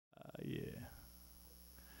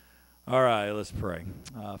All right, let's pray.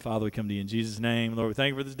 Father, we come to you in Jesus' name. Lord, we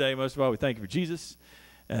thank you for this day. Most of all, we thank you for Jesus.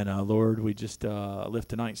 And Lord, we just lift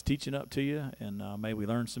tonight's teaching up to you, and may we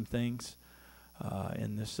learn some things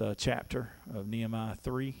in this chapter of Nehemiah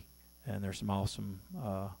 3. And there's some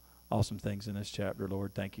awesome things in this chapter,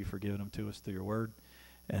 Lord. Thank you for giving them to us through your word.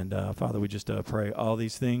 And Father, we just pray all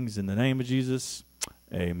these things in the name of Jesus.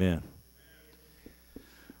 Amen.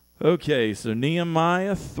 Okay, so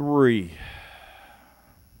Nehemiah 3.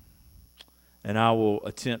 And I will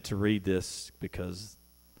attempt to read this because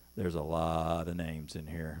there's a lot of names in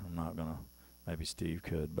here. I'm not going to, maybe Steve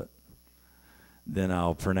could, but then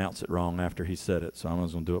I'll pronounce it wrong after he said it, so I'm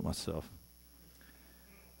just going to do it myself.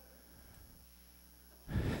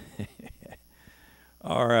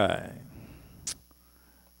 All right.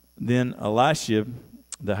 Then Eliashib,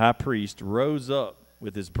 the high priest, rose up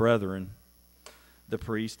with his brethren, the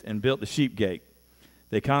priest, and built the sheep gate.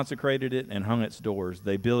 They consecrated it and hung its doors.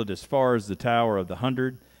 They built it as far as the Tower of the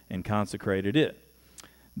 100 and consecrated it.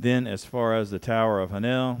 Then as far as the Tower of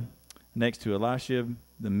Hanel, next to Eliashib,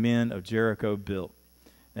 the men of Jericho built.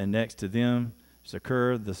 And next to them,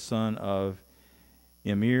 Zakur, the son of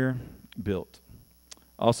Emir, built.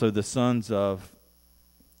 Also the sons of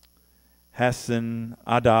Hassan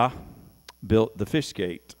Adah built the fish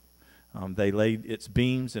gate. They laid its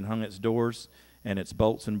beams and hung its doors and its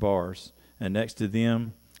bolts and bars. And next to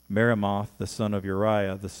them, Meremoth, the son of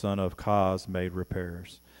Uriah, the son of Kaz, made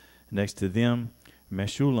repairs. Next to them,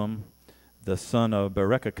 Meshullam, the son of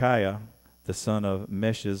Berechiah, the son of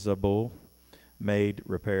Meshezabul, made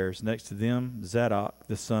repairs. Next to them, Zadok,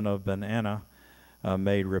 the son of Benanna,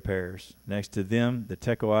 made repairs. Next to them, the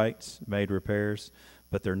Tekoites made repairs,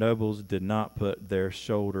 but their nobles did not put their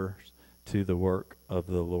shoulders to the work of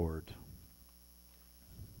the Lord.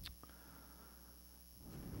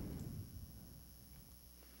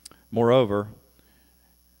 Moreover,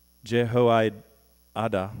 Jehoiada,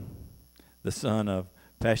 the son of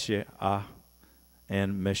Pashiah,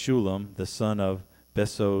 and Meshullam, the son of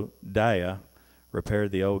Besodiah,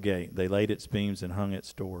 repaired the old gate. They laid its beams and hung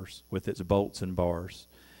its doors with its bolts and bars.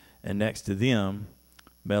 And next to them,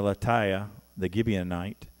 Melatiah, the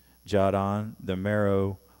Gibeonite, Jadon, the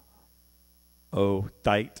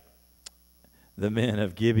Meronothite, the men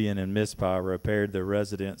of Gibeon and Mizpah, repaired the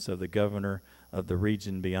residence of the governor of the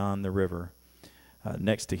region beyond the river.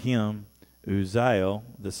 Next to him, Uzziel,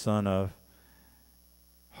 the son of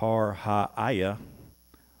Harhaiah,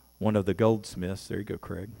 one of the goldsmiths, there you go,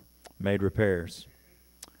 Craig, made repairs.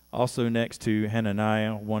 Also next to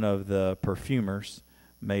Hananiah, one of the perfumers,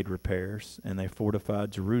 made repairs, and they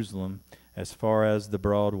fortified Jerusalem as far as the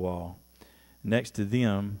broad wall. Next to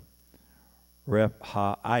them,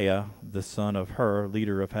 Rephaiah, the son of Hur,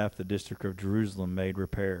 leader of half the district of Jerusalem, made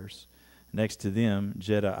repairs. Next to them,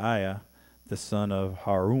 Jedaiah, the son of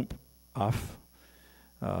Harumph,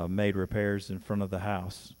 made repairs in front of the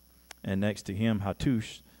house. And next to him,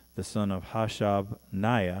 Hattush, the son of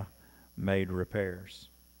Hashabniah, made repairs.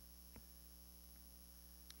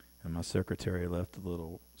 And my secretary left a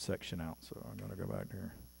little section out, so I'm going to go back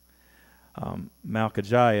there.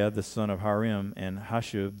 Malchiah, the son of Harim, and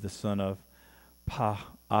Hashub, the son of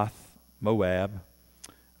Pa'ath Moab,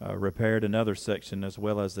 repaired another section as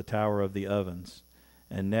well as the Tower of the Ovens.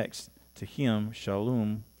 And next to him,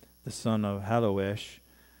 Shallum, the son of Haloesh,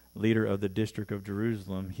 leader of the district of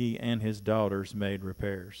Jerusalem, he and his daughters made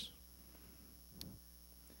repairs.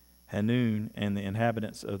 Hanun and the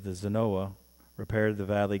inhabitants of the Zanoah repaired the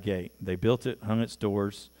valley gate. They built it, hung its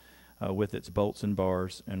doors with its bolts and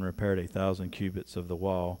bars, and repaired 1,000 cubits of the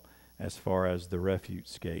wall as far as the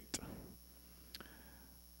refuse gate.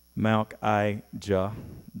 Malchijah,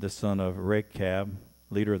 the son of Rechab,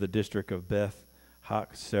 leader of the district of Beth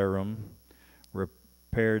Hakserum,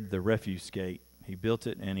 repaired the refuse gate. He built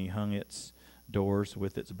it and he hung its doors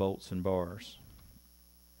with its bolts and bars.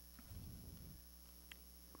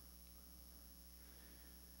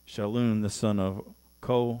 Shallum, the son of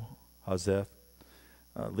Kohazeth,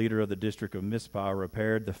 leader of the district of Mizpah,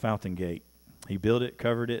 repaired the fountain gate. He built it,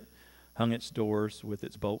 covered it, hung its doors with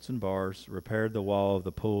its bolts and bars, repaired the wall of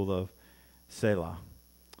the pool of Selah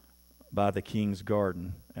by the king's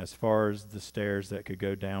garden, as far as the stairs that could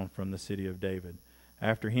go down from the city of David.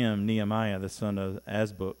 After him, Nehemiah, the son of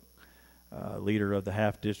Azbuk, leader of the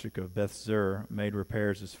half district of Beth-zur, made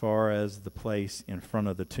repairs as far as the place in front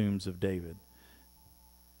of the tombs of David.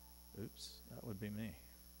 Oops, that would be me.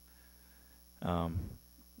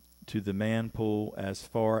 To the man pool as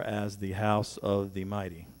far as the house of the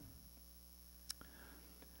mighty.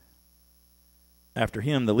 After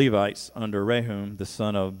him, the Levites under Rehum, the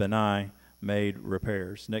son of Benai, made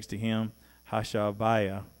repairs. Next to him,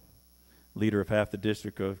 Hashabiah, leader of half the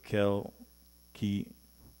district of Keilah,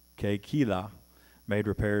 made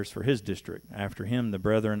repairs for his district. After him, the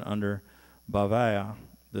brethren under Baviah,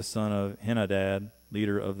 the son of Henadad,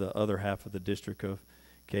 leader of the other half of the district of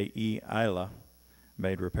Keilah,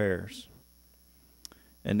 made repairs.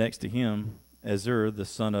 And next to him, Ezur, the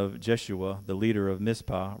son of Jeshua, the leader of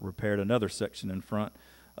Mizpah, repaired another section in front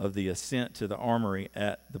of the ascent to the armory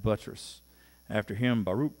at the buttress. After him,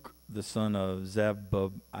 Baruch, the son of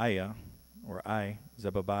Zebabai,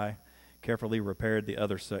 carefully repaired the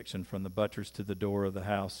other section from the buttress to the door of the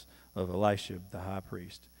house of Elishib, the high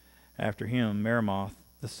priest. After him, Meremoth,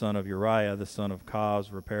 the son of Uriah, the son of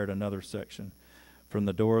Koz, repaired another section from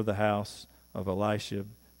the door of the house of Elishib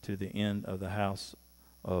to the end of the house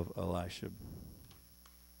of Elishib.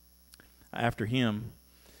 After him,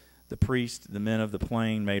 the priest, the men of the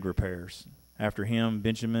plain, made repairs. After him,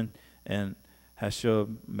 Benjamin and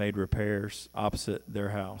Hashub made repairs opposite their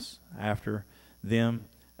house. After them,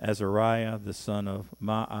 Azariah, the son of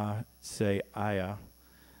Maaseiah,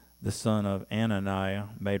 the son of Ananiah,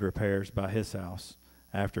 made repairs by his house.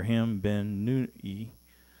 After him, Benui,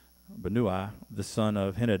 the son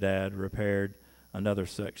of Henadad, repaired another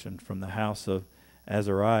section from the house of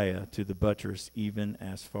Azariah to the buttress, even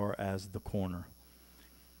as far as the corner.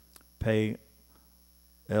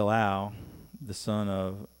 Elal, the son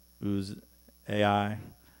of Uzai,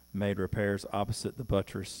 made repairs opposite the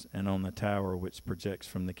buttress and on the tower which projects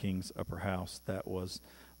from the king's upper house that was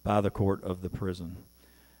by the court of the prison.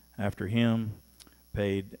 After him,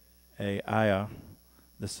 Pedaiah,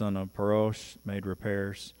 the son of Parosh, made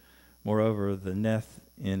repairs. Moreover, the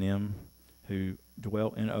Nethinim, who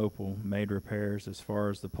dwelt in Opal, made repairs as far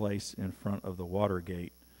as the place in front of the water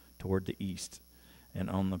gate toward the east and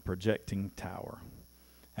on the projecting tower.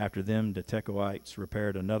 After them, the Tekoites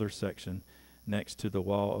repaired another section next to the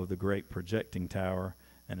wall of the great projecting tower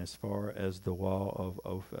and as far as the wall of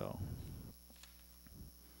Ophel.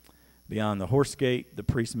 Beyond the horse gate, the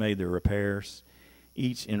priests made their repairs,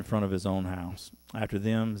 each in front of his own house. After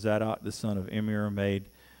them, Zadok, the son of Emir, made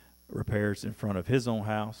repairs in front of his own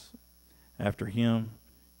house. After him,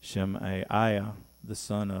 Shemaiah, the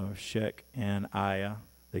son of Shechaniah,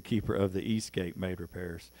 the keeper of the east gate, made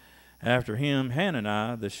repairs. After him,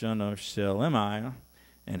 Hananiah, the son of Shelemiah,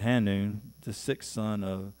 and Hanun, the sixth son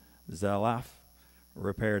of Zalaph,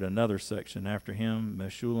 repaired another section. After him,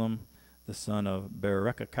 Meshullam, the son of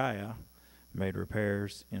Berechiah, made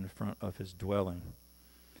repairs in front of his dwelling.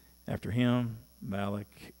 After him,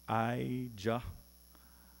 Malachijah,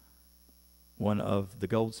 one of the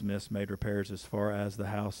goldsmiths, made repairs as far as the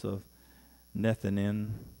house of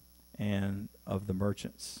Nethanin and of the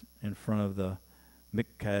merchants in front of the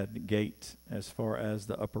Mikad gate as far as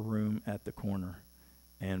the upper room at the corner.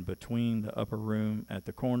 And between the upper room at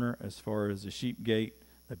the corner as far as the sheep gate,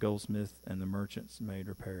 the goldsmith and the merchants made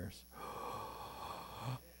repairs.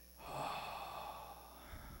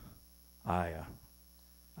 Ayah.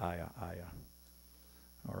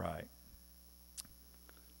 All right.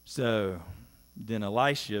 So then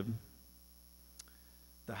Elishib,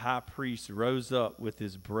 the high priest, rose up with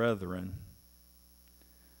his brethren,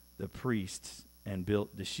 the priests, and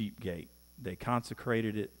built the sheep gate. They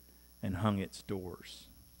consecrated it and hung its doors.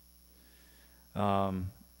 Here's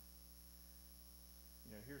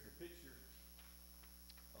a picture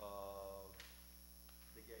of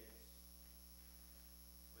the gates.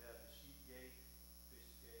 We have the sheep gate, fish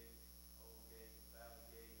gate, old gate, valley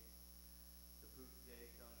gate, the poop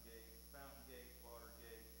gate, dung gate, fountain gate, water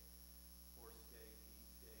gate, horse gate,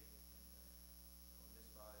 east gate, and the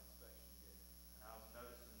Mizpah inspection gate. And I was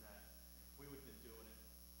noticing that if we would have been doing it,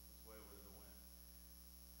 this way would have went.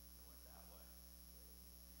 It went that way.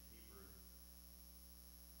 In Hebrew,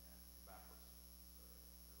 backwards. So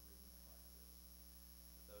they're reading it like this.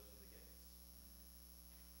 But those are the gates.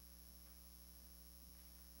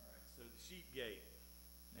 All right, so the sheep gate,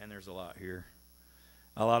 and there's a lot here.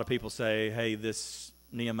 A lot of people say, hey, this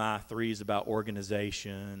Nehemiah 3 is about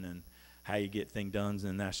organization and how you get things done,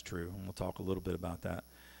 and that's true. And we'll talk a little bit about that.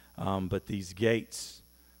 But these gates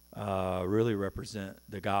really represent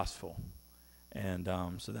the gospel. And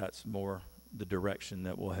so that's more the direction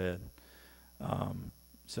that we'll head.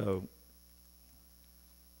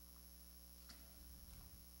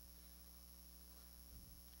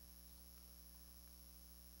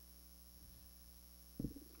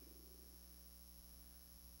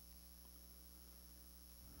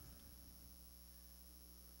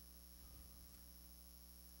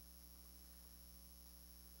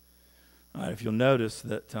 All right, if you'll notice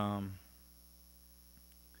that the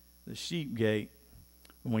sheep gate,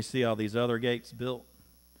 when we see all these other gates built,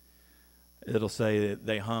 it'll say that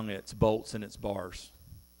they hung its bolts and its bars.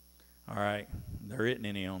 All right, there isn't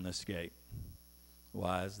any on this gate.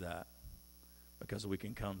 Why is that? Because we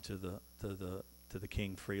can come to the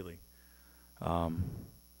King freely.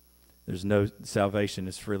 There's no salvation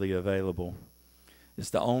is freely available. It's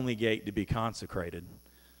the only gate to be consecrated.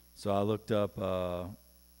 So I looked up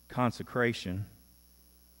consecration,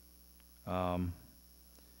 and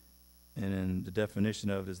then the definition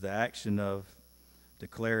of it is the action of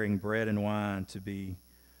declaring bread and wine to be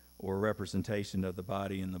or representation of the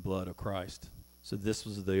body and the blood of Christ. So this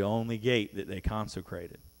was the only gate that they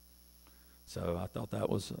consecrated. So I thought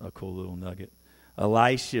that was a cool little nugget.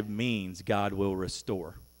 Elisha means God will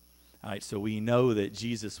restore. All right, so we know that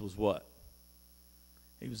Jesus was what?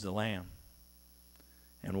 He was the lamb.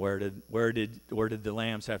 And where did the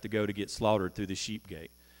lambs have to go to get slaughtered? Through the sheep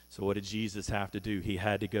gate. So what did Jesus have to do? He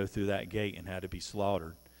had to go through that gate and had to be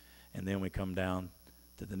slaughtered. And then we come down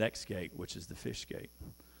to the next gate, which is the fish gate.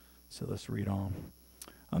 So let's read on.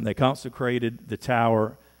 They consecrated the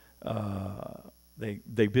tower.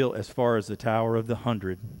 They built as far as the Tower of the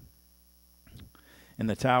 100. And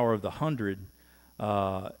the Tower of the 100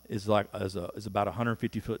 is about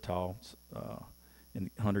 150 foot tall, and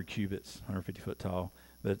 100 cubits, 150 foot tall.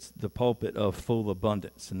 But it's the pulpit of full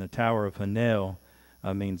abundance. And the Tower of Hanel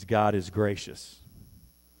means God is gracious.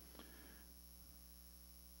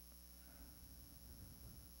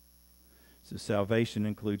 So salvation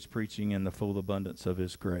includes preaching in the full abundance of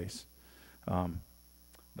His grace. They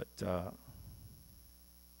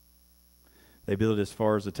built it as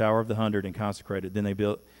far as the Tower of the 100 and consecrated. Then they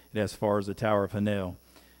built it as far as the Tower of Hanel.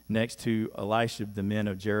 Next to Elisha, the men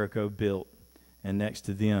of Jericho built, and next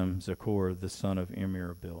to them Zachor, the son of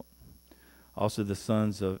Immer, built. Also the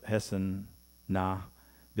sons of Hesenah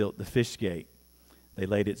built the fish gate. They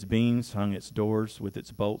laid its beams, hung its doors with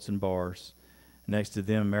its bolts and bars. Next to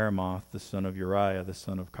them Meremoth, the son of Uriah, the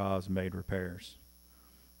son of Koz, made repairs.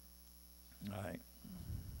 All right.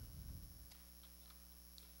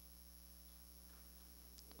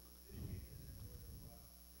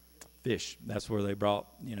 Fish. That's where they brought,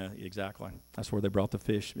 exactly. That's where they brought the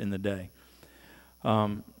fish in the day.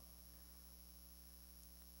 So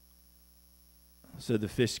the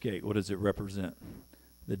fish gate, what does it represent?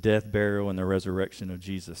 The death, burial, and the resurrection of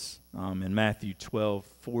Jesus. In Matthew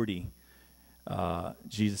 12:40,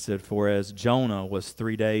 Jesus said, "For as Jonah was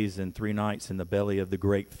 3 days and 3 nights in the belly of the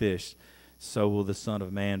great fish, so will the Son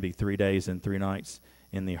of Man be 3 days and 3 nights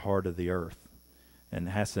in the heart of the earth." And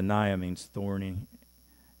Hasaniah means thorny,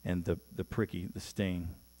 and the pricky, the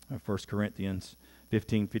sting. 1 Corinthians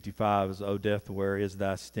 15:55 is, "O death, where is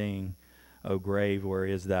thy sting? O grave, where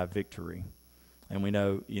is thy victory?" And we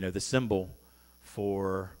know, the symbol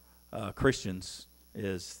for Christians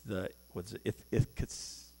is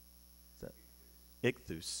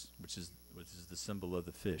ichthus, which is the symbol of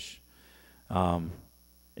the fish. And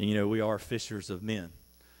we are fishers of men.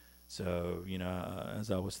 So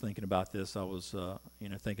as I was thinking about this, I was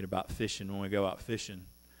thinking about fishing. When we go out fishing,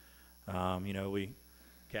 we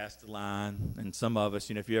cast a line, and some of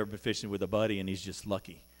us, if you've ever been fishing with a buddy and he's just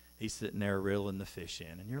lucky, he's sitting there reeling the fish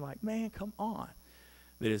in, and you're like, man, come on.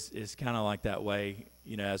 But it's kind of like that way,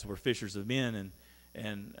 as we're fishers of men,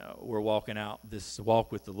 and we're walking out this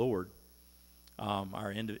walk with the Lord,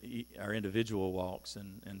 our individual walks,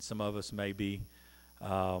 and some of us may be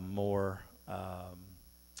more. I'm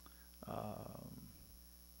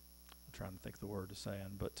trying to think of the word to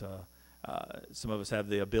saying, but some of us have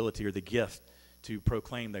the ability or the gift to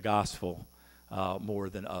proclaim the gospel more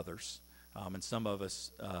than others. And some of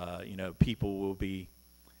us, people will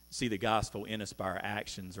see the gospel in us by our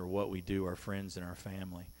actions or what we do, our friends and our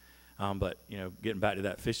family. But getting back to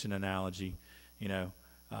that fishing analogy, a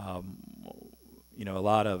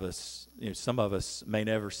lot of us, some of us may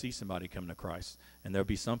never see somebody come to Christ. And there'll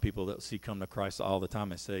be some people that see come to Christ all the time.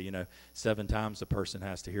 They say, 7 times a person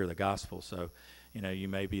has to hear the gospel. So, you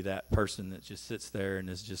may be that person that just sits there and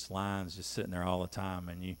is just lines, just sitting there all the time.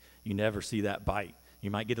 And you never see that bite.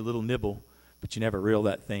 You might get a little nibble, but you never reel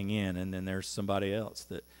that thing in. And then there's somebody else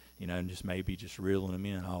that, just maybe just reeling them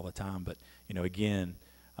in all the time. But, again,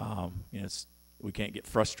 we can't get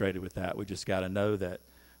frustrated with that. We just got to know that,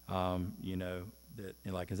 that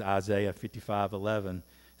like as Isaiah 55:11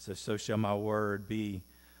 says, "So shall my word be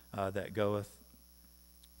that go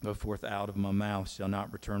forth out of my mouth, shall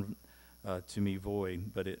not return to me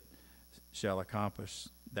void, but it shall accomplish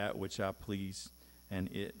that which I please,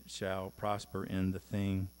 and it shall prosper in the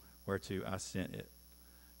thing whereto I sent it."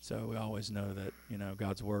 So we always know that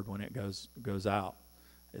God's word, when it goes out,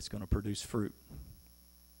 it's going to produce fruit.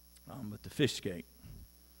 But the fish gate.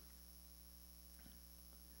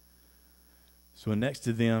 So next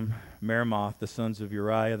to them, Meremoth, the sons of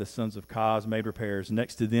Uriah, the sons of Koz, made repairs.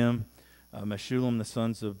 Next to them, Meshullam, the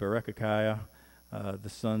sons of Berechiah, the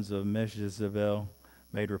sons of Meshezabel,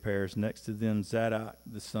 made repairs. Next to them, Zadok,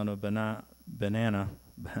 the son of Banana, maybe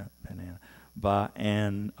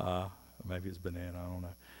it's Banana, I don't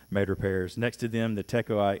know, made repairs. Next to them, the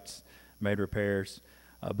Tekoites made repairs,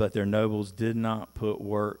 but their nobles did not put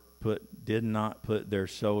their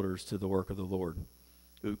shoulders to the work of the Lord.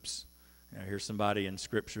 Oops. Now, here's somebody in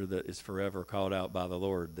Scripture that is forever called out by the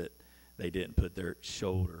Lord that they didn't put their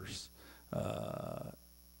shoulders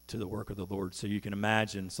to the work of the Lord. So you can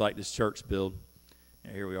imagine, it's like this church build.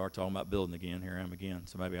 And here we are talking about building again. Here I am again.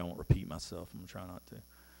 So maybe I won't repeat myself. I'm going to try not to.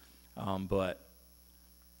 But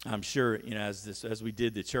I'm sure, as we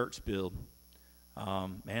did the church build,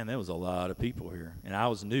 man, there was a lot of people here. And I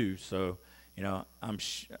was new, so,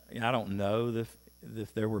 I don't know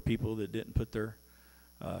if there were people that didn't put their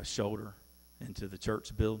shoulder into the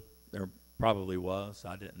church build. There probably was.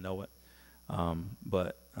 I didn't know it.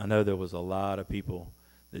 But I know there was a lot of people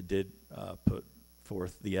that did put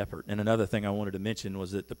forth the effort. And another thing I wanted to mention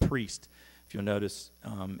was that the priest, if you'll notice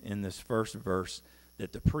in this first verse,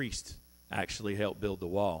 that the priest actually helped build the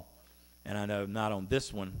wall. And I know not on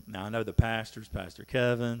this one. Now I know the pastors, Pastor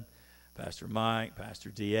Kevin, Pastor Mike,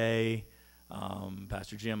 Pastor D.A.,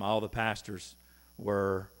 Pastor Jim, all the pastors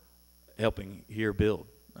were helping here build.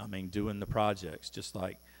 I mean, doing the projects just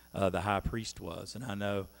like the high priest was. And I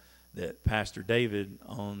know that Pastor David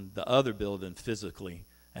on the other building physically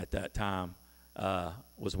at that time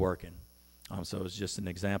was working. So it was just an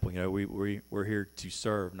example. We're here to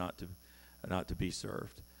serve, not to be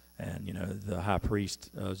served. And the high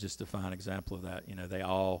priest was just a fine example of that.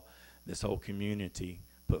 This whole community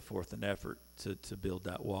put forth an effort to build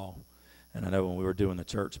that wall. And I know when we were doing the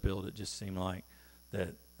church build, it just seemed like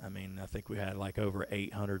that. I mean, I think we had like over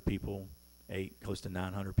 800 people, close to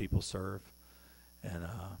 900 people serve. And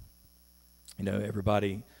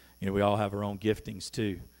everybody, we all have our own giftings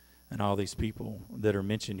too. And all these people that are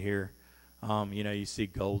mentioned here, you see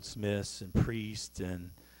goldsmiths and priests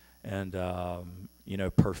and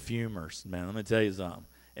perfumers. Man, let me tell you something.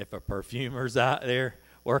 If a perfumer's out there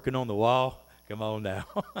working on the wall, come on now.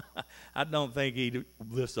 I don't think he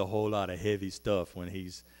lifts a whole lot of heavy stuff when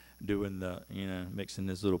he's doing mixing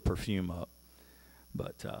this little perfume up.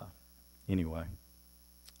 But anyway,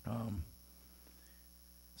 let's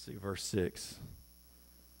see verse 6.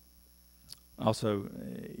 Also,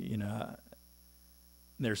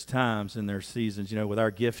 there's times and there's seasons, with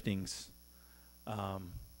our giftings.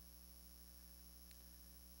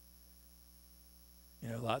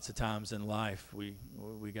 Lots of times in life we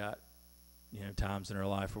got, times in our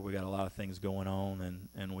life where we got a lot of things going on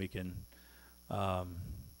and we can,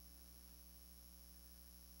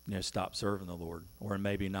 stop serving the Lord or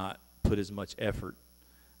maybe not put as much effort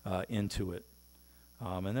into it.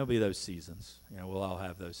 And there'll be those seasons. We'll all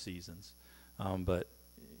have those seasons. But,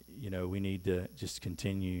 we need to just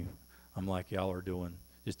continue, like y'all are doing,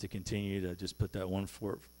 just to continue to just put that one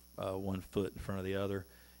foot in front of the other,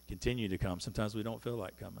 continue to come. Sometimes we don't feel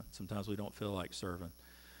like coming. Sometimes we don't feel like serving.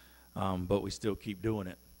 But we still keep doing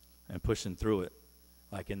it and pushing through it.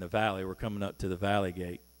 Like in the valley, we're coming up to the valley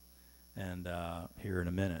gate and here in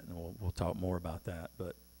a minute, and we'll talk more about that.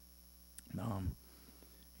 But,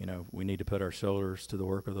 we need to put our shoulders to the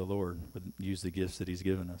work of the Lord, use the gifts that he's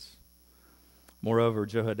given us. Moreover,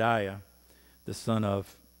 Jehoiada, the son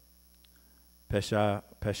of Pesha,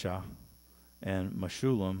 and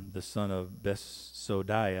Meshullam, the son of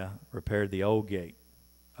Besodiah, repaired the old gate.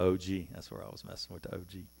 OG, that's where I was messing with the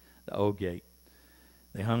OG. The old gate.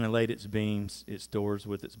 They hung and laid its beams, its doors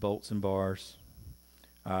with its bolts and bars.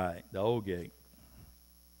 All right, the old gate.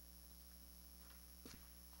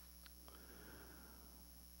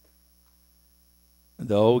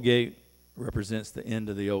 The old gate represents the end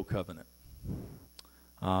of the old covenant.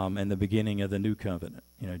 And the beginning of the new covenant.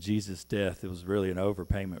 Jesus' death, it was really an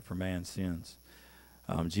overpayment for man's sins.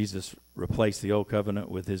 Jesus replaced the old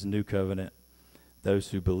covenant with his new covenant. Those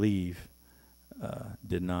who believe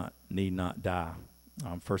need not die.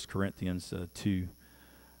 1 Corinthians 2,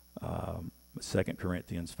 2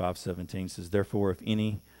 Corinthians 5:17 says, therefore, if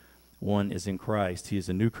anyone is in Christ, he is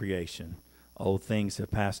a new creation. Old things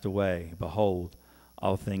have passed away. Behold,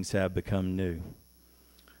 all things have become new.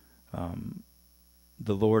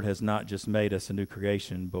 The Lord has not just made us a new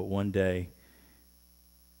creation, but one day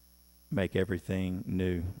make everything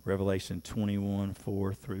new. Revelation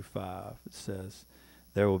 21:4-5, it says,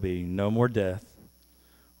 there will be no more death,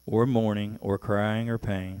 or mourning, or crying, or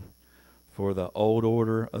pain, for the old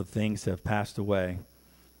order of things have passed away.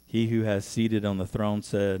 He who has seated on the throne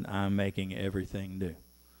said, I'm making everything new.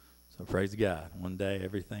 So praise God. One day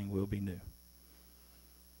everything will be new.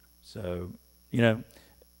 So,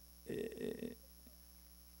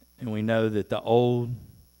 And we know that the old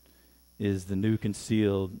is the new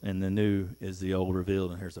concealed, and the new is the old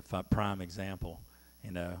revealed. And here's a prime example,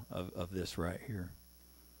 of this right here.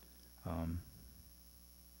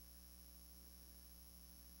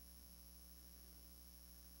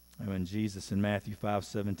 When Jesus in Matthew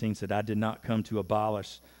 5:17 said, I did not come to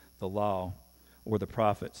abolish the law or the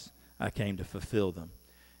prophets. I came to fulfill them.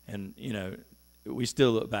 And, we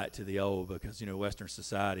still look back to the old because, Western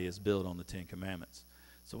society is built on the Ten Commandments.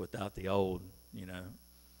 So without the old,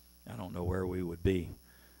 I don't know where we would be.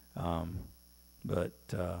 Let's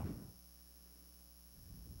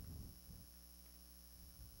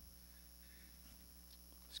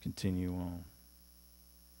continue on.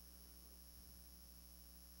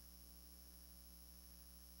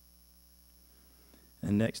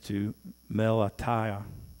 And next to Melatiah,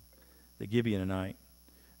 the Gibeonite,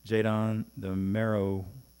 Jadon, the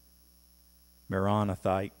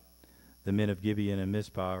Meronothite, the men of Gibeon and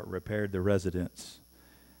Mizpah repaired the residence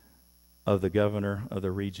of the governor of the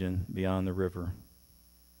region beyond the river.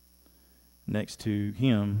 Next to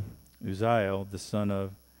him, Uzziel, the son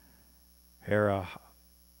of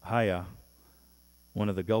Herahiah, one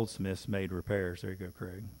of the goldsmiths, made repairs. There you go,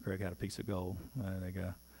 Craig. Craig had a piece of gold. There you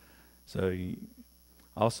go. So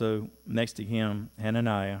also next to him,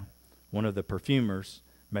 Hananiah, one of the perfumers,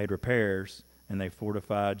 made repairs, and they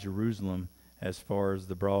fortified Jerusalem as far as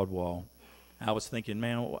the broad wall. I was thinking,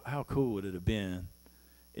 man, how cool would it have been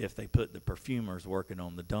if they put the perfumers working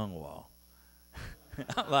on the dung wall?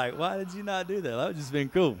 I'm like, why did you not do that? That would have just been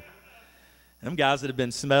cool. Them guys that have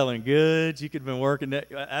been smelling good, you could have been working.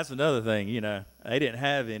 That's another thing, They didn't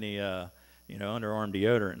have any, underarm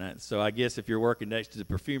deodorant. And that. So I guess if you're working next to the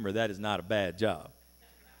perfumer, that is not a bad job.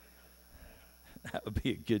 That would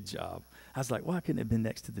be a good job. I was like, why couldn't it have been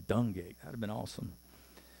next to the dung gate? That would have been awesome.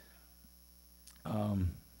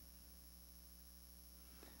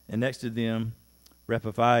 And next to them,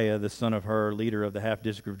 Rephahiah, the son of Hur, leader of the half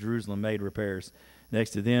district of Jerusalem, made repairs. Next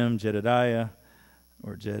to them, Jedidiah,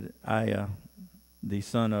 the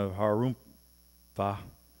son of Harumpha,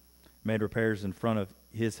 made repairs in front of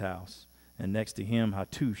his house. And next to him,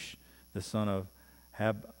 Hattush, the son of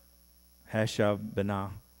Hashabnah,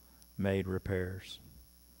 made repairs.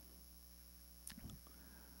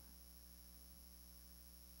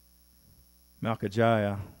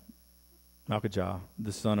 Malchijah,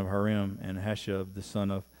 the son of Harim, and Hashab, the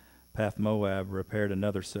son of Pathmoab, repaired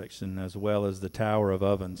another section, as well as the Tower of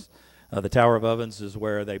Ovens. The Tower of Ovens is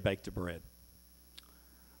where they baked the bread.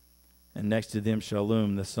 And next to them,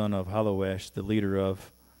 Shallum, the son of Haloesh, the leader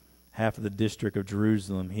of half of the district of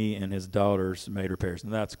Jerusalem, he and his daughters made repairs.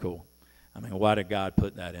 And that's cool. I mean, why did God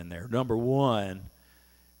put that in there? Number one,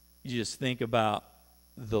 you just think about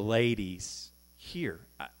the ladies here.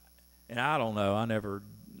 I don't know. I never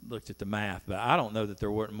looked at the math, but I don't know that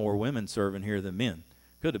there weren't more women serving here than men.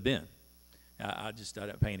 Could have been. I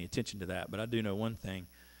didn't pay any attention to that. But I do know one thing.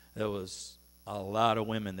 There was a lot of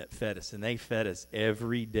women that fed us, and they fed us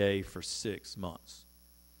every day for 6 months.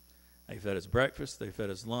 They fed us breakfast, they fed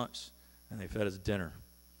us lunch, and they fed us dinner.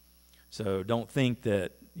 So don't think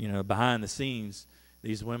that, behind the scenes,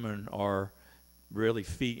 these women are really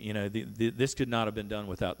this could not have been done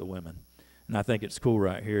without the women. And I think it's cool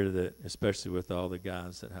right here that, especially with all the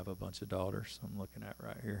guys that have a bunch of daughters, I'm looking at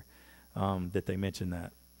right here, that they mention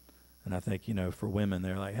that. And I think, for women,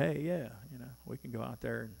 they're like, hey, yeah, we can go out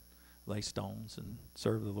there and lay stones and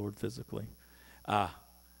serve the Lord physically.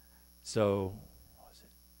 So, what was it?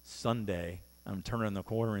 Sunday, I'm turning the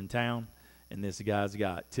corner in town, and this guy's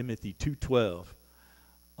got Timothy 2:12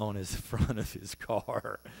 on his front of his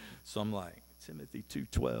car. So I'm like, Timothy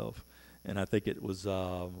 2:12. And I think it was,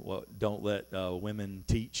 don't let women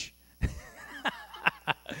teach.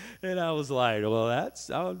 And I was like, well,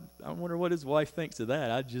 I wonder what his wife thinks of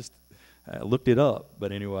that. I looked it up.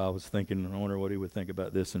 But anyway, I was thinking, I wonder what he would think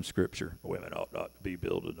about this in Scripture. Women ought not to be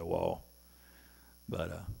building the wall.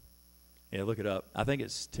 But, yeah, look it up. I think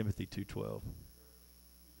it's Timothy 2:12.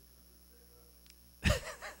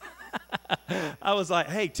 I was like,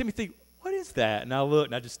 hey, Timothy, what is that? And I looked,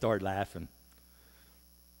 and I just started laughing.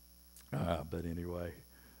 But anyway,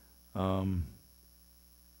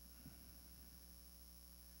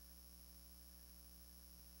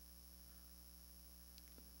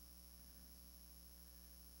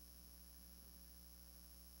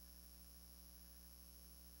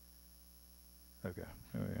 okay,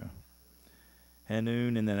 there we go.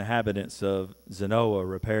 Hanun and the inhabitants of Zanoah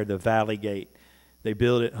repaired the valley gate. They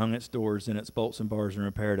built it, hung its doors and its bolts and bars, and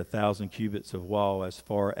repaired 1,000 cubits of wall as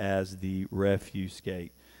far as the refuse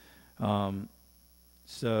gate.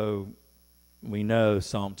 So we know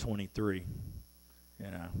Psalm 23,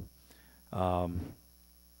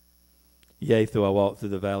 Yea, though I walk through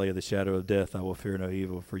the valley of the shadow of death, I will fear no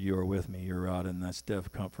evil, for you are with me. Your rod and thy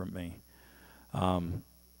staff comfort me. The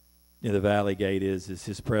valley gate is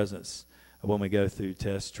his presence when we go through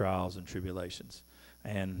tests, trials, and tribulations.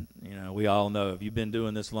 And, we all know, if you've been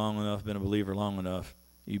doing this long enough, been a believer long enough,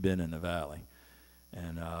 you've been in the valley.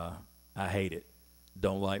 And I hate it.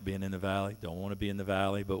 Don't like being in the valley. Don't want to be in the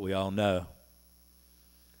valley, but we all know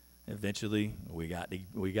eventually we got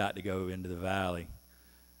to go into the valley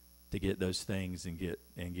to get those things and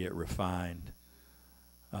get refined.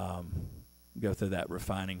 Go through that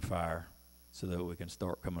refining fire so that we can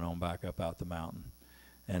start coming on back up out the mountain.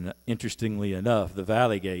 And interestingly enough, the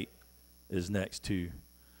valley gate is next to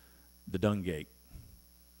the dung gate.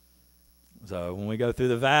 So when we go through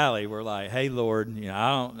the valley, we're like, hey, Lord,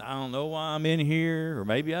 I don't know why I'm in here, or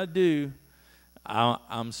maybe I do.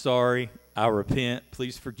 I'm sorry. I repent.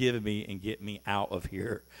 Please forgive me and get me out of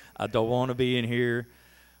here. I don't want to be in here.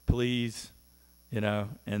 Please, and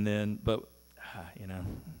then, but,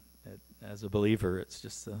 as a believer, it's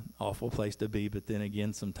just an awful place to be. But then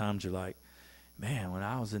again, sometimes you're like, man, when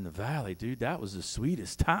I was in the valley, dude, that was the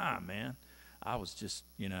sweetest time, man. I was just,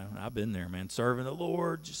 I've been there, man, serving the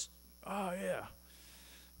Lord, just, oh, yeah.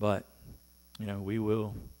 But, we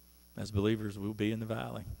will, as believers, we'll be in the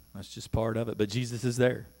valley. That's just part of it. But Jesus is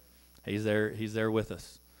there. He's there with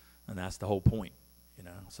us. And that's the whole point.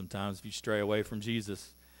 Sometimes if you stray away from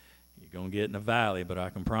Jesus, you're going to get in the valley. But I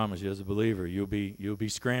can promise you, as a believer, you'll be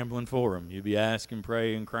scrambling for him. You'll be asking,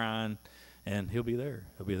 praying, crying, and he'll be there.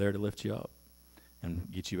 He'll be there to lift you up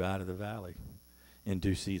and get you out of the valley in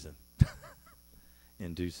due season.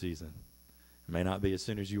 In due season. It may not be as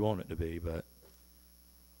soon as you want it to be, but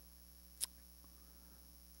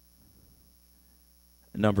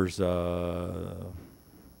Numbers,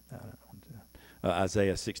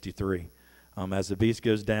 Isaiah 63. As the beast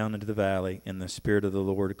goes down into the valley, and the Spirit of the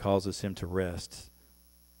Lord causes him to rest.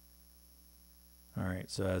 All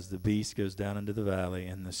right, so as the beast goes down into the valley,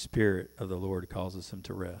 and the Spirit of the Lord causes him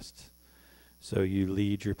to rest. So you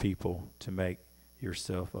lead your people to make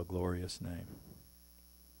yourself a glorious name.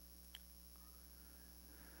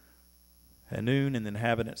 At noon, and the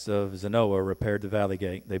inhabitants of Zanoah repaired the valley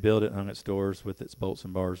gate. They built it, hung its doors with its bolts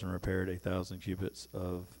and bars, and repaired 1,000 cubits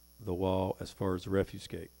of the wall as far as the refuse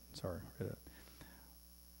gate.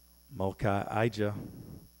 Malchijah,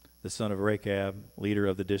 the son of Rechab, leader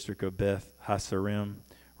of the district of Beth Hasarim,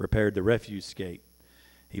 repaired the refuse gate.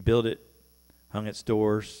 He built it, hung its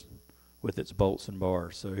doors with its bolts and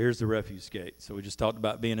bars. So here's the refuse gate. So we just talked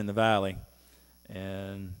about being in the valley,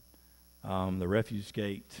 and the refuse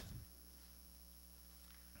gate.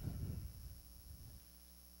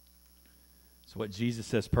 So what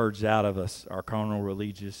Jesus has purged out of us, our carnal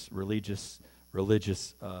religious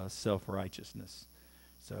self-righteousness.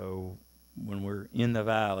 So when we're in the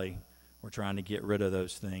valley, we're trying to get rid of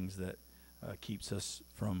those things that keeps us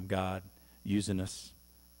from God using us.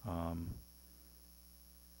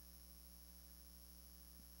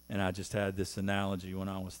 And I just had this analogy when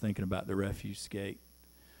I was thinking about the refuse gate,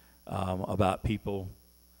 about people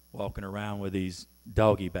walking around with these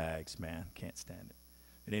doggy bags. Man, can't stand it.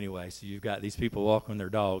 But anyway, so you've got these people walking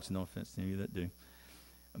their dogs. No offense to any of you that do.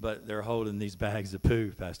 But they're holding these bags of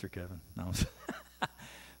poo, Pastor Kevin. No.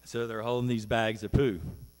 So they're holding these bags of poo,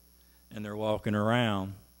 and they're walking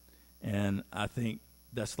around. And I think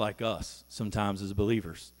that's like us sometimes as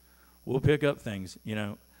believers. We'll pick up things,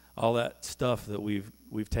 all that stuff that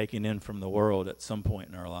we've taken in from the world at some point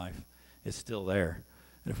in our life is still there.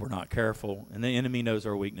 And if we're not careful, and the enemy knows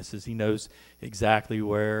our weaknesses, he knows exactly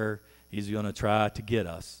where he's going to try to get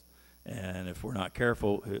us. And if we're not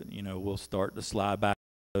careful, we'll start to slide back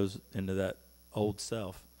into that old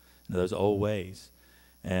self, into those old ways.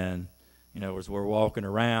 And, as we're walking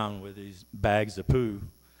around with these bags of poo,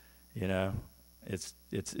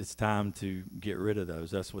 it's time to get rid of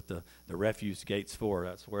those. That's what the refuse gate's for.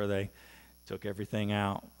 That's where they took everything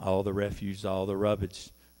out, all the refuse, all the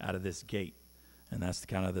rubbish out of this gate. And that's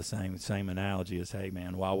kind of the same analogy as, hey,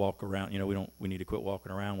 man, why walk around? We need to quit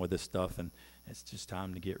walking around with this stuff, and it's just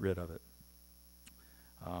time to get rid of it.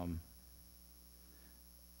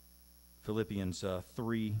 Philippians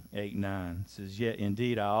 3:8-9 says, "Yet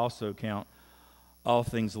indeed I also count all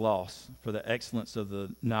things lost for the excellence of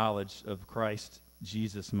the knowledge of Christ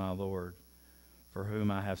Jesus my Lord, for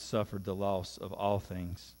whom I have suffered the loss of all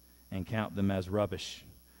things, and count them as rubbish,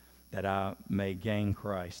 that I may gain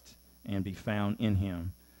Christ and be found in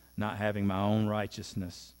him, not having my own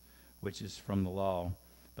righteousness, which is from the law,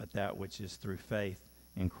 but that which is through faith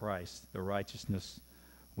in Christ, the righteousness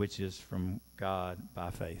which is from God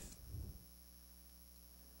by faith."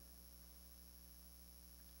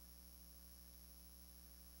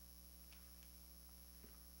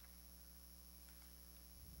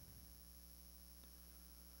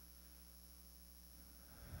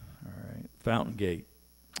 Fountain gate.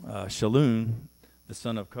 Shalom, the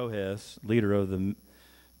son of Kohes, leader of the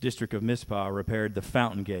district of Mizpah, repaired the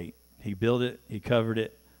fountain gate. He built it, he covered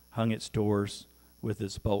it, hung its doors with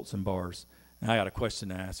its bolts and bars. And I got a question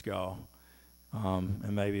to ask y'all,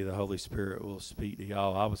 and maybe the Holy Spirit will speak to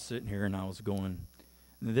y'all. I was sitting here and I was going,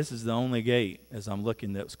 this is the only gate, as I'm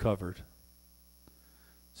looking, that was covered.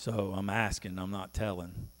 So I'm asking, I'm not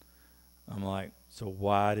telling. I'm like, so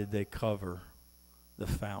why did they cover the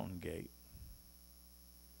fountain gate?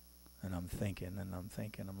 And I'm thinking,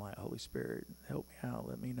 I'm like, Holy Spirit, help me out,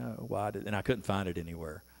 let me know. Why did, and I couldn't find it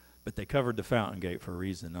anywhere. But they covered the fountain gate for a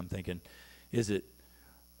reason. I'm thinking, is it,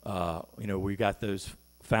 we got those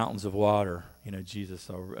fountains of water, Jesus,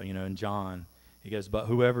 in John, he goes, but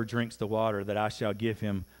whoever drinks the water that I shall give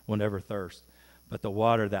him will never thirst. But the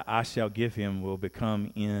water that I shall give him will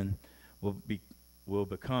become in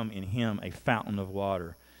him a fountain of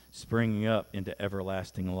water, springing up into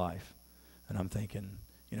everlasting life. And I'm thinking,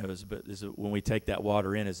 is it, when we take that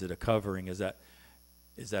water in, is it a covering? Is that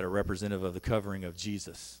a representative of the covering of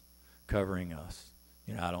Jesus covering us?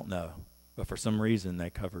 I don't know. But for some reason, they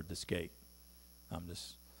covered this gate.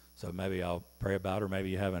 So maybe I'll pray about it, or maybe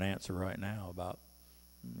you have an answer right now about,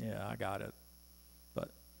 yeah, I got it.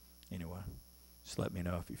 But anyway, just let me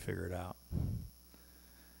know if you figure it out.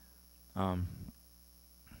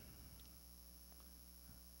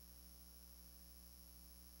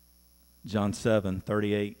 John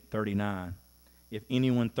 7:38-39. If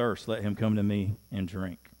anyone thirsts, let him come to me and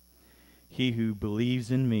drink. He who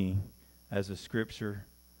believes in me, as the scripture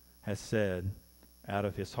has said, out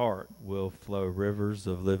of his heart will flow rivers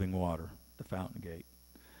of living water, the fountain gate.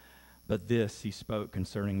 But this he spoke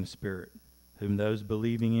concerning the Spirit, whom those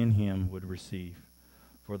believing in him would receive.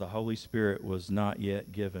 For the Holy Spirit was not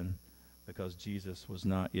yet given, because Jesus was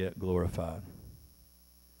not yet glorified.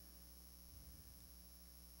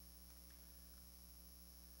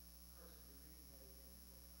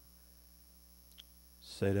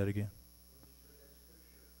 Say that again.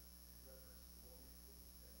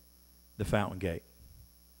 The fountain gate.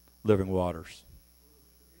 Living waters.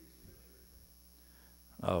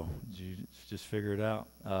 Oh, did you just figure it out?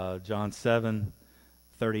 John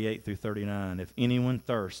 7:38-39. If anyone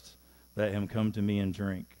thirsts, let him come to me and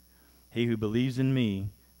drink. He who believes in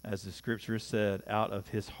me, as the scripture said, out of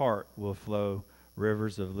his heart will flow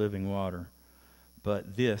rivers of living water.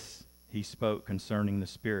 But this he spoke concerning the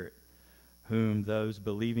Spirit, whom those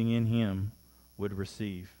believing in him would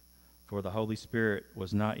receive. For the Holy Spirit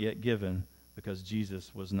was not yet given, because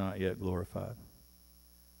Jesus was not yet glorified.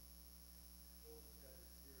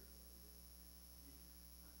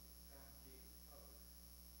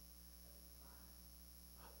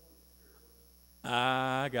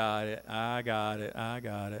 I got it.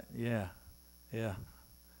 Yeah.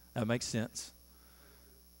 That makes sense.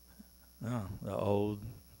 Oh, the old.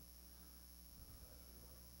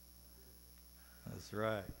 That's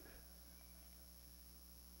right.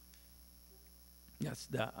 Yes,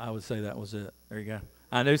 I would say that was it. There you go.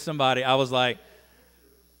 I knew somebody. I was like,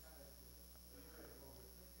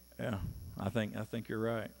 yeah, I think you're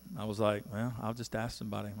right. I was like, well, I'll just ask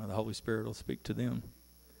somebody. Well, the Holy Spirit will speak to them.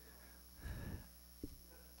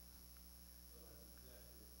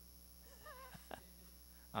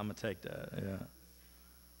 I'm going to take that, yeah.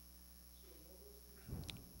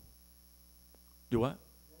 Do what?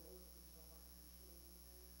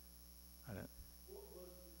 I didn't.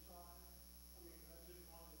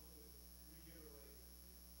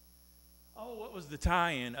 Oh, what was the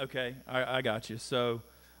tie-in? Okay, I got you. So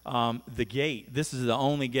the gate, this is the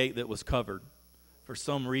only gate that was covered. For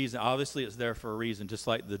some reason, obviously it's there for a reason, just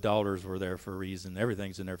like the daughters were there for a reason.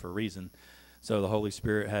 Everything's in there for a reason. So the Holy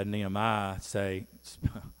Spirit had Nehemiah say,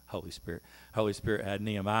 Holy Spirit had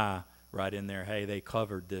Nehemiah right in there, hey, they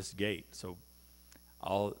covered this gate. So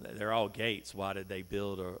they're all gates. Why did they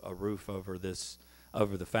build a roof over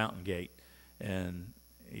the fountain gate? And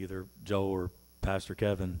either Joel or Pastor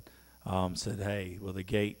Kevin said, hey, well, the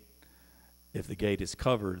gate, if the gate is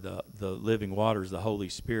covered, the living waters, the Holy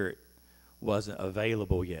Spirit wasn't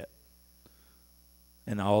available yet.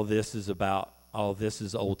 And all this is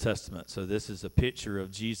Old Testament. So this is a picture of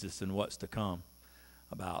Jesus and what's to come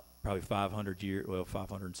about probably 500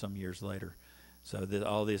 and some years later. So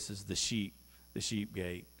all this is the sheep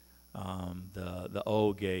gate, the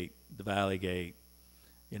old gate, the valley gate.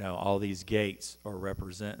 All these gates are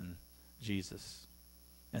representing Jesus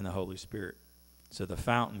and the Holy Spirit. So the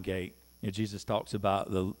fountain gate, Jesus talks about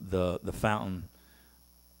the fountain,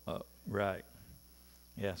 right?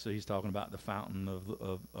 Yeah, so he's talking about the fountain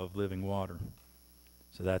of living water.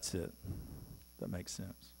 So that's it. That makes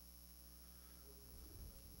sense.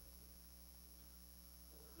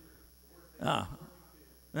 Ah,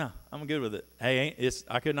 no, I'm good with it. Hey,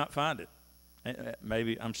 I could not find it.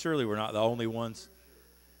 Maybe surely we're not the only ones.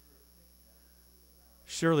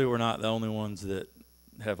 Surely we're not the only ones that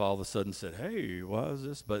have all of a sudden said, "Hey, why is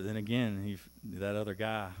this?" But then again, that other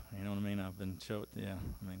guy, you know what I mean? I've been showed. Yeah,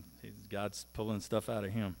 I mean, God's pulling stuff out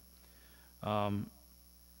of him.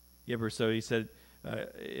 So he said,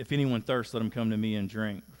 if anyone thirsts, let him come to me and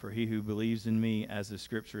drink. For he who believes in me, as the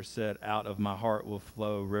scripture said, out of my heart will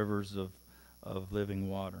flow rivers of living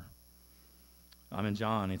water. I'm in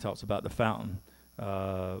John. He talks about the fountain.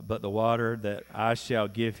 But the water that I shall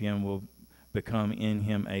give him will become in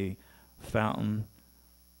him a fountain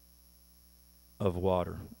of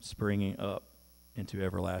water, springing up into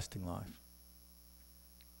everlasting life.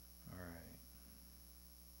 All right.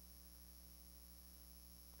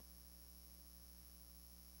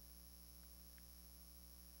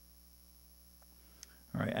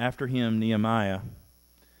 All right. After him, Nehemiah,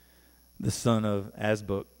 the son of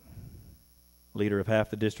Azbuk, leader of half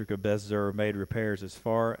the district of Beth-zur, made repairs as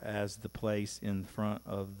far as the place in front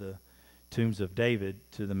of the tombs of David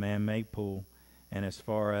to the man-made pool, and as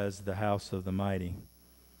far as the house of the mighty.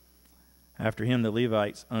 After him, the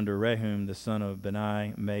Levites under Rehum, the son of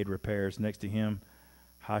Bani, made repairs. Next to him,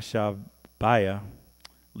 Hashabiah,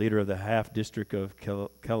 leader of the half district of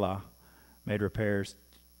Keilah, made repairs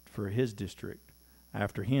for his district.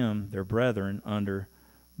 After him, their brethren under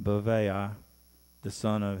Bavai, the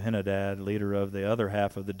son of Henadad, leader of the other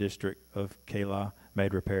half of the district of Keilah,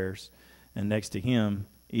 made repairs. And next to him,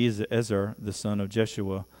 Ezer, the son of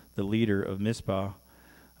Jeshua, the leader of Mizpah,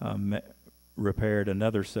 repaired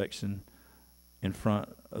another section in front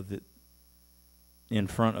of the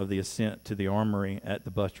ascent to the armory at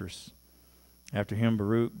the buttress. After him,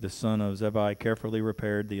 Baruch, the son of Zebai, carefully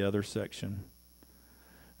repaired the other section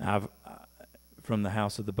from the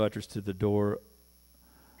house of the buttress to the door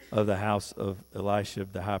of the house of Elisha,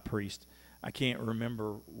 the high priest. I can't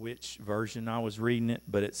remember which version I was reading it,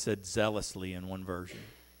 but it said zealously in one version.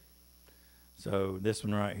 So this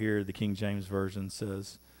one right here, the King James Version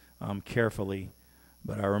says carefully,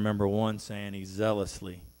 but I remember one saying he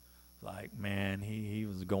zealously. Like, man, he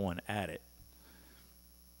was going at it.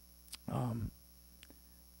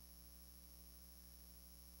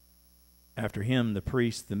 After him, the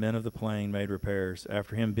priests, the men of the plain, made repairs.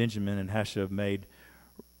 After him, Benjamin and Hashab made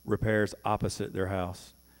repairs opposite their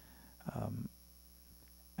house.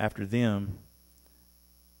 After them,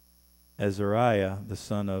 Azariah, the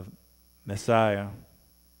son of Maaseiah,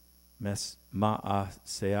 the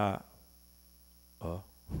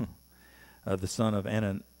son of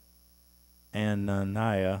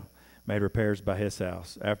Ananiah, made repairs by his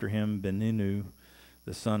house. After him, Beninu,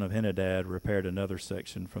 the son of Henadad, repaired another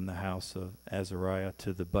section from the house of Azariah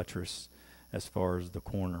to the buttress as far as the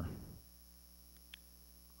corner.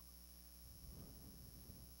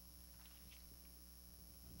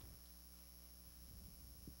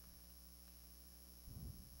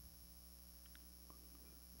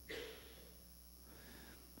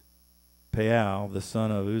 Peal, the son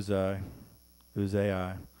of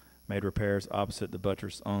Uzai, made repairs opposite the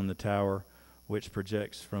buttress on the tower which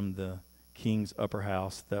projects from the king's upper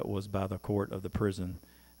house that was by the court of the prison.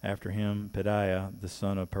 After him, Pedaiah, the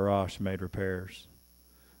son of Parash, made repairs.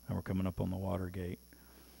 And we're coming up on the water gate.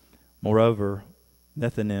 Moreover,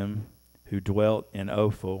 Nethanim, who dwelt in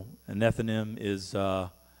Ophel, and Nethanim is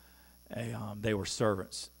they were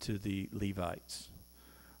servants to the Levites.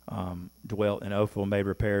 Dwelt in Ophel, made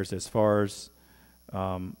repairs as far as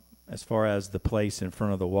the place in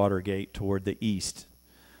front of the water gate toward the east,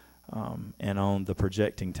 and on the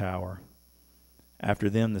projecting tower. After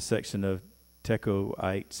them, the section of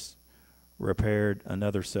Tekoites repaired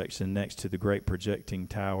another section next to the great projecting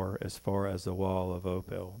tower as far as the wall of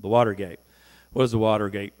Ophel. The water gate. What does the water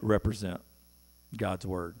gate represent? God's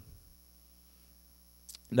word.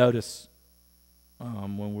 Notice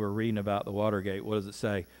when we're reading about the water gate, what does it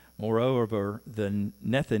say? Moreover, the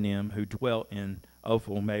Nethanim who dwelt in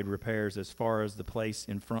Ophel made repairs as far as the place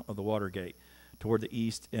in front of the water gate, toward the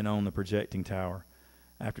east and on the projecting tower.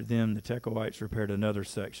 After them, the Tekoites repaired another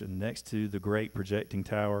section next to the great projecting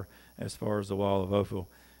tower as far as the wall of Ophel.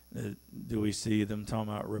 Do we see them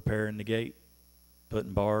talking about repairing the gate,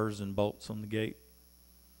 putting bars and bolts on the gate?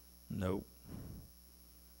 Nope.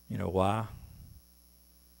 You know why?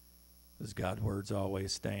 Because God's words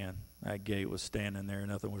always stand. That gate was standing there.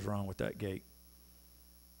 Nothing was wrong with that gate.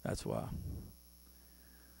 That's why.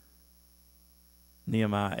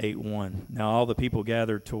 Nehemiah 8:1. Now all the people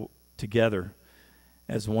gathered together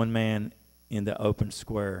as one man in the open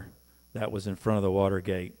square that was in front of the water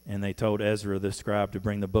gate. And they told Ezra the scribe to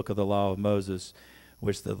bring the book of the law of Moses,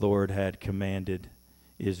 which the Lord had commanded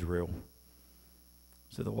Israel.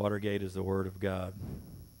 So the water gate is the word of God.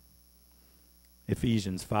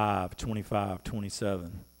 Ephesians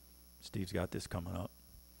 5:25-27. Steve's got this coming up.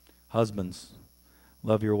 Husbands,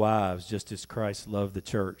 love your wives just as Christ loved the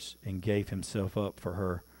church and gave himself up for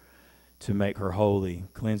her to make her holy,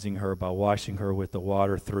 cleansing her by washing her with the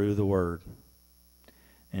water through the word,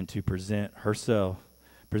 and to present her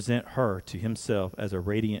to himself as a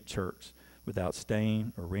radiant church without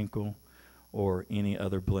stain or wrinkle or any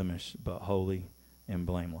other blemish, but holy and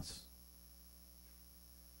blameless.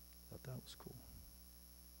 Thought that was cool.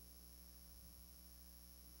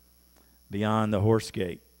 Beyond the horse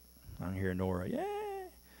gate, I hear Nora, yeah.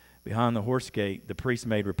 Behind the horse gate, the priest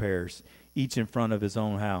made repairs, each in front of his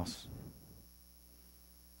own house.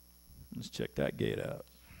 Let's check that gate out.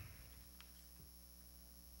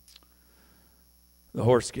 The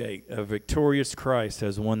horse gate. A victorious Christ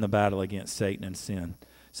has won the battle against Satan and sin.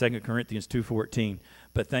 2 Corinthians 2:14.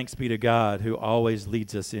 But thanks be to God who always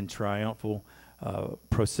leads us in triumphal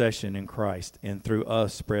procession in Christ, and through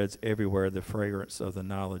us spreads everywhere the fragrance of the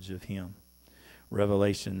knowledge of him.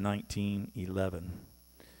 Revelation 19:11.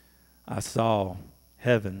 I saw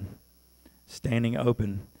heaven standing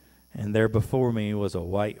open, and there before me was a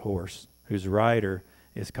white horse, whose rider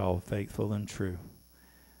is called Faithful and True.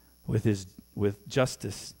 With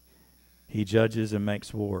justice he judges and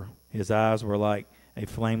makes war. His eyes were like a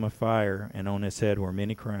flame of fire, and on his head were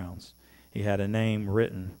many crowns. He had a name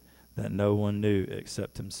written that no one knew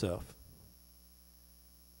except himself.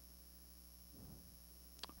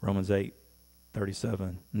 Romans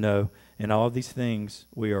 8:37. No, in all these things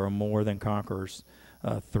we are more than conquerors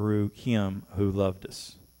through him who loved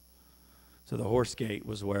us. So the horse gate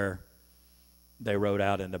was where they rode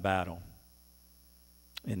out into battle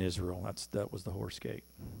in Israel. That was the horse gate.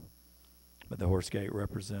 But the horse gate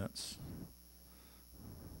represents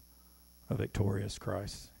a victorious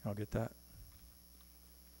Christ. Y'all get that?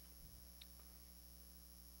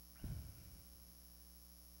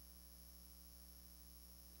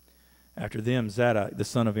 After them, Zadok, the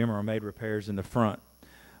son of Immer, made repairs in the front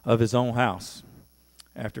of his own house.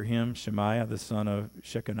 After him, Shemaiah, the son of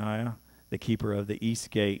Shechaniah, the keeper of the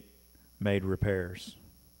east gate, made repairs.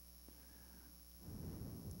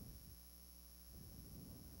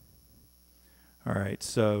 All right,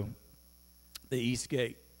 so the east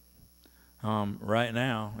gate. Right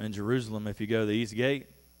now in Jerusalem, if you go to the east gate,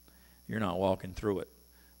 you're not walking through it.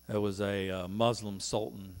 There was a Muslim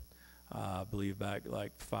sultan, I believe back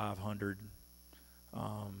like 500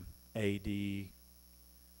 A.D.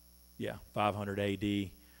 Yeah, 500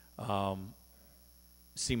 A.D.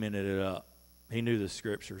 Cemented it up. He knew the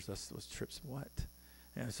scriptures. That's what trips what.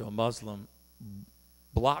 And so a Muslim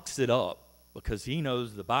blocks it up because he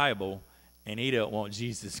knows the Bible and he don't want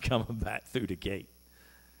Jesus coming back through the gate.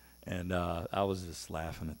 And I was just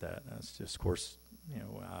laughing at that. That's just, of course, I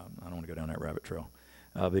don't want to go down that rabbit trail.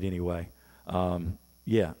 But anyway,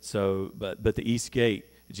 yeah. So, but the east gate,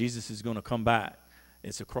 Jesus is going to come back.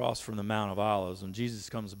 It's across from the Mount of Olives. When Jesus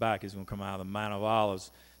comes back, he's going to come out of the Mount of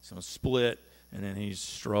Olives. It's going to split, and then he's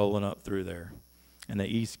strolling up through there. And the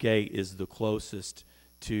east gate is the closest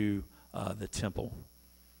to the temple.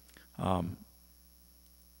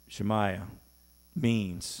 Shemaiah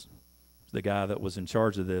means, the guy that was in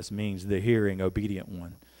charge of this, means the hearing, obedient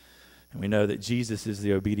one. And we know that Jesus is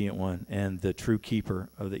the obedient one and the true keeper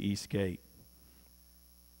of the east gate.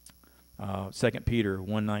 2 Peter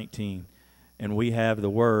 1:19, and we have the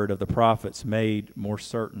word of the prophets made more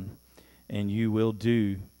certain, and you will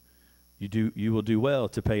do well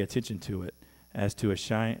to pay attention to it, as to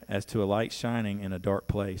a light shining in a dark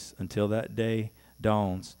place, until that day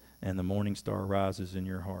dawns and the morning star rises in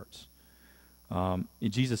your hearts.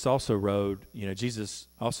 Jesus also rode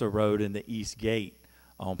in the east gate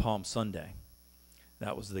on Palm Sunday.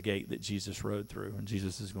 That was the gate that Jesus rode through, and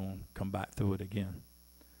Jesus is going to come back through it again.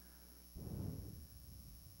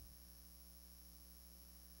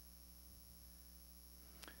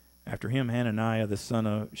 After him, Hananiah, the son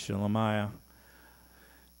of Shelemiah,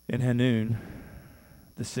 and Hanun,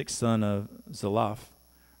 the sixth son of Zalaph,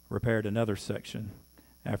 repaired another section.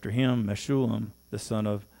 After him, Meshullam, the son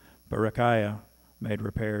of Berechiah, made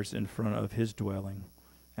repairs in front of his dwelling.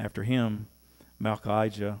 After him,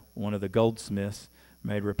 Malchijah, one of the goldsmiths,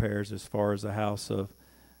 made repairs as far as the house of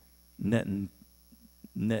Netinim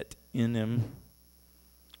and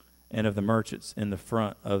of the merchants in the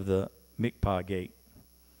front of the Mikpah gate,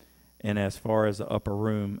 and as far as the upper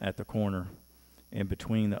room at the corner. And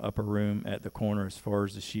between the upper room at the corner as far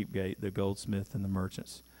as the sheep gate, the goldsmith and the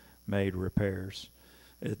merchants made repairs.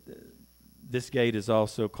 This gate is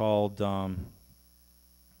also called the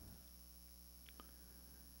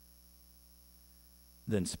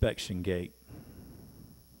inspection gate.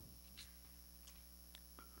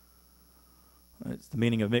 It's the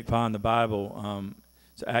meaning of mikvah in the Bible.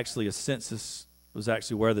 It's actually a census, was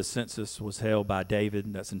actually where the census was held by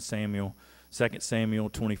David. That's in Samuel, 2 Samuel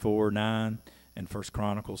 24:9 and 1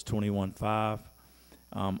 Chronicles 21:5.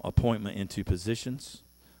 Appointment into positions.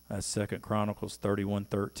 That's 2 Chronicles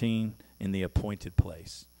 31:13 in the appointed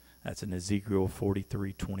place. That's in Ezekiel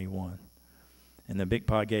 43:21. And the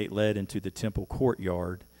mikvah gate led into the temple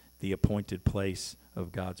courtyard, the appointed place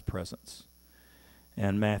of God's presence.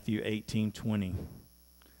 And Matthew 18:20.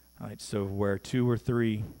 All right, so where 2 or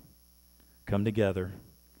 3 come together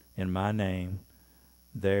in my name,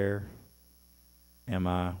 there am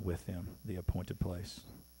I with them, the appointed place.